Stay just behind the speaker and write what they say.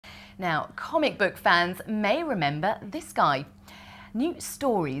Now, comic book fans may remember this guy. New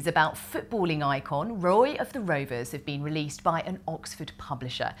stories about footballing icon Roy of the Rovers have been released by an Oxford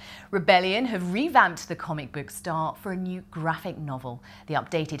publisher. Rebellion have revamped the comic book star for a new graphic novel. The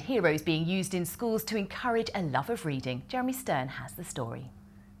updated hero is being used in schools to encourage a love of reading. Jeremy Stern has the story.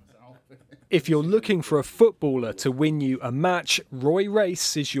 If you're looking for a footballer to win you a match, Roy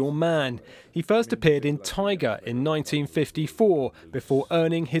Race is your man. He first appeared in Tiger in 1954 before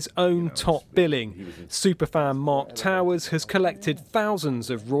earning his own top billing. Superfan Mark Towers has collected thousands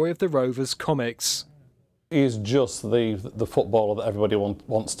of Roy of the Rovers comics. He's just the footballer that everybody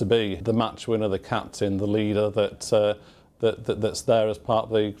wants to be. The match winner, the captain, the leader that's there as part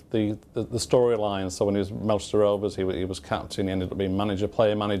of the storyline. So when he was Manchester Rovers, he was captain, he ended up being manager,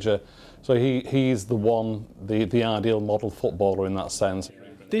 player manager. So he's the one, the ideal model footballer in that sense.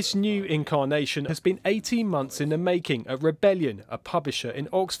 This new incarnation has been 18 months in the making at Rebellion, a publisher in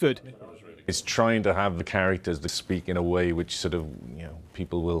Oxford. It's trying to have the characters that speak in a way which sort of,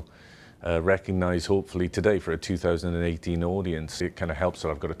 people will recognise hopefully today for a 2018 audience. It kind of helps that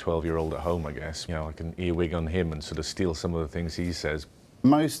I've got a 12-year-old at home, I guess. I can earwig on him and sort of steal some of the things he says.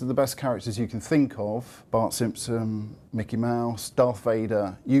 Most of the best characters you can think of, Bart Simpson, Mickey Mouse, Darth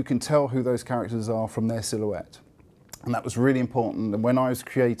Vader, you can tell who those characters are from their silhouette. And that was really important. And when I was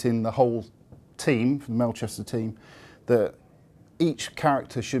creating the whole team, the Melchester team, that each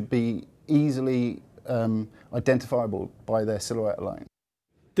character should be easily identifiable by their silhouette alone.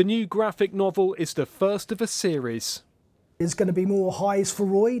 The new graphic novel is the first of a series. There's going to be more highs for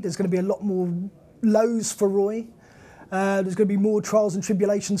Roy, there's going to be a lot more lows for Roy, there's going to be more trials and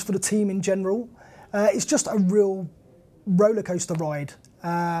tribulations for the team in general. It's just a real roller coaster ride.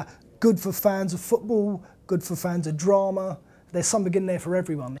 Good for fans of football, good for fans of drama. There's something in there for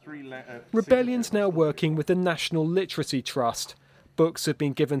everyone. Rebellion's now working with the National Literacy Trust. Books have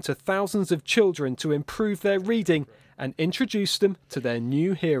been given to thousands of children to improve their reading and introduce them to their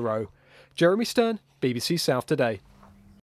new hero. Jeremy Stern, BBC South Today.